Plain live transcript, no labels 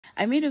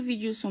I made a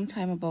video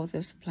sometime about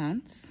this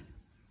plant,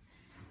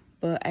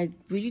 but I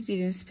really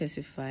didn't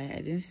specify. I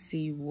didn't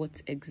say what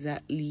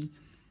exactly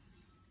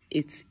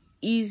it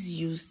is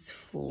used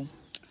for.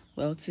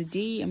 Well,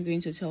 today I'm going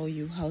to tell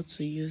you how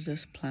to use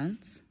this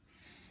plant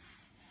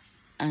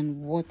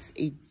and what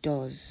it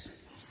does.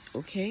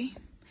 Okay,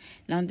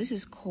 now this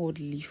is called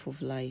leaf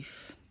of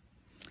life.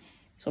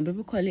 Some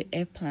people call it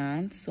air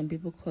plant, some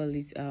people call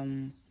it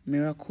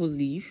miracle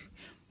leaf.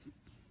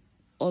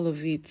 All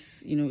of it,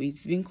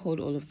 it's been called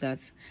all of that.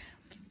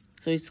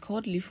 So it's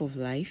called leaf of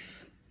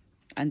life,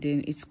 and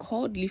then it's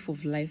called leaf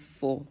of life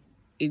for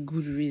a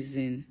good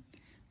reason.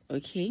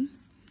 Okay,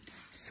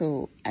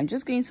 so I'm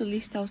just going to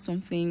list out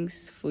some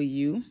things for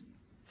you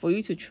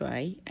to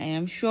try. I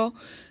am sure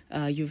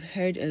you've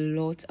heard a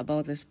lot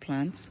about this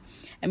plant.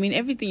 I mean,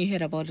 everything you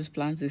heard about this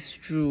plant is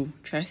true.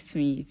 Trust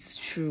me, it's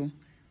true.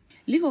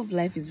 Leaf of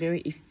life is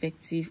very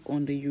effective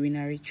on the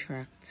urinary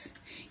tract.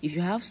 If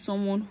you have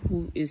someone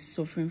who is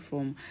suffering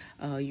from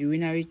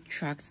urinary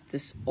tract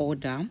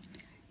disorder,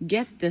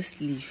 get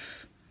this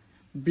leaf,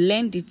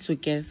 blend it to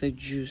get the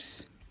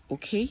juice.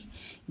 Okay,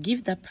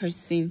 give that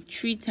person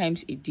 3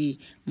 times a day,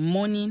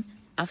 morning,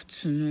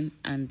 afternoon,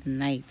 and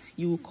night.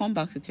 You will come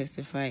back to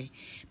testify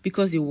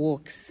because it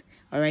works.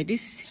 All right,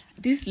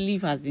 this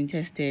leaf has been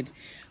tested,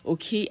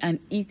 okay, and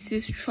it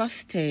is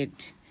trusted.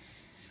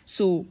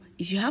 So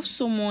if you have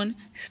someone,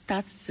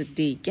 start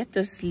today. Get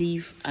this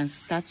leaf and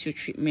start your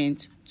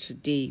treatment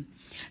today.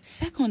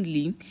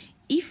 Secondly,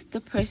 if the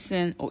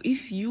person or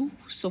if you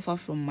suffer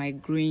from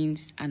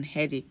migraines and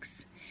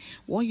headaches,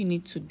 what you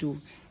need to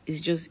do is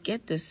just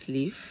get this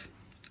leaf,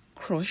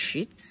 crush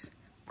it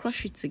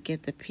to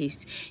get the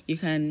paste. You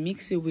can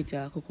mix it with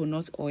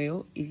coconut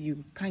oil. If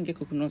you can't get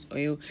coconut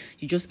oil,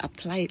 you just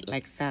apply it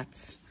like that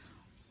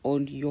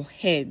on your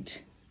head.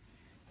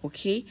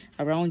 Okay,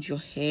 around your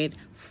head,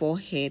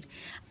 forehead,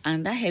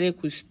 and that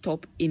headache will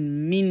stop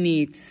in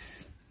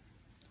minutes.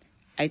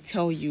 I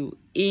tell you,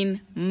 in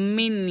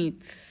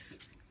minutes.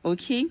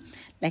 Okay,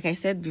 like I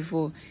said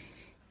before,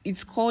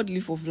 it's called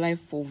leaf of life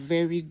for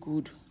very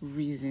good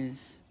reasons.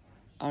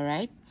 All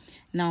right,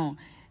 now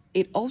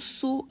it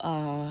also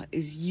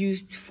is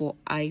used for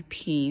eye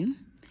pain.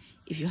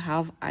 If you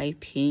have eye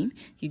pain,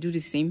 you do the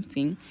same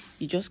thing.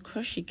 You just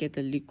crush it, get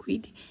the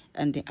liquid,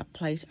 and then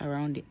apply it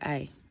around the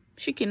eye.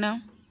 Shake it now.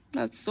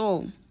 That's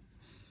all.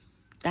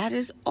 That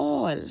is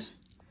all.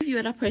 If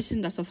you're that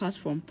person that suffers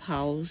from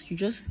piles, you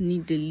just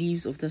need the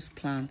leaves of this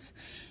plant.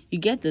 You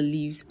get the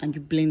leaves and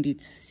you blend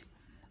it,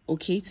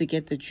 okay, to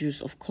get the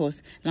juice, of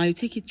course. Now you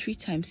take it 3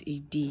 times a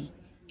day.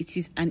 It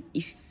is an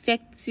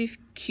effective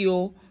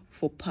cure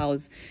for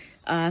piles.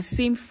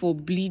 Same for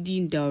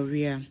bleeding,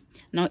 diarrhea.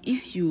 Now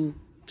if you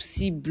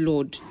see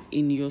blood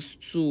in your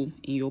stool,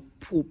 in your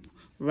poop,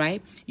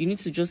 right, you need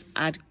to just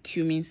add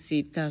cumin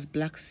seed, that's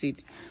black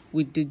seed,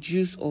 with the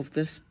juice of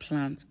this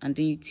plant, and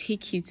then you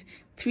take it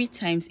 3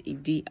 times a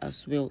day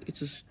as well.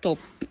 It will stop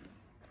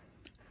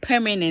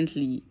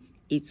permanently.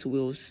 It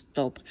will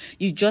stop.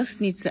 You just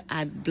need to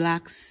add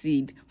black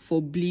seed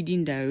for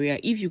bleeding, diarrhea.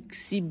 If you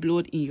see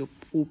blood in your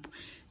poop,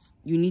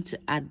 you need to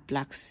add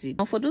black seed.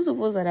 Now for those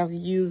of us that have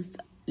used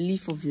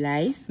leaf of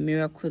life,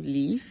 miracle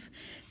leaf,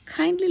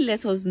 kindly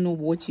let us know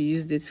what you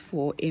used it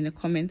for in the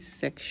comment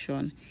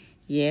section.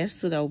 Yes,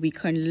 so that we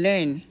can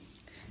learn.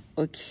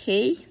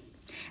 Okay,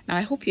 now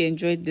I hope you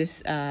enjoyed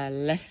this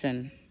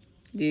lesson,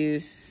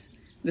 this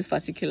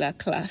particular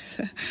class.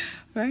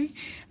 Right?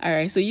 All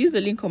right, so use the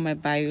link on my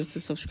bio to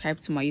subscribe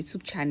to my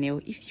YouTube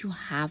channel. If you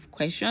have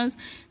questions,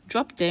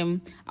 drop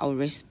them. I'll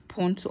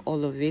respond to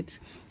all of it.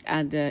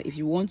 And if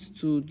you want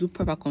to do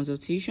proper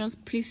consultations,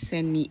 please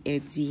send me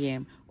a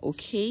DM.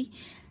 Okay,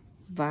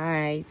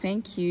 bye.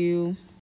 Thank you.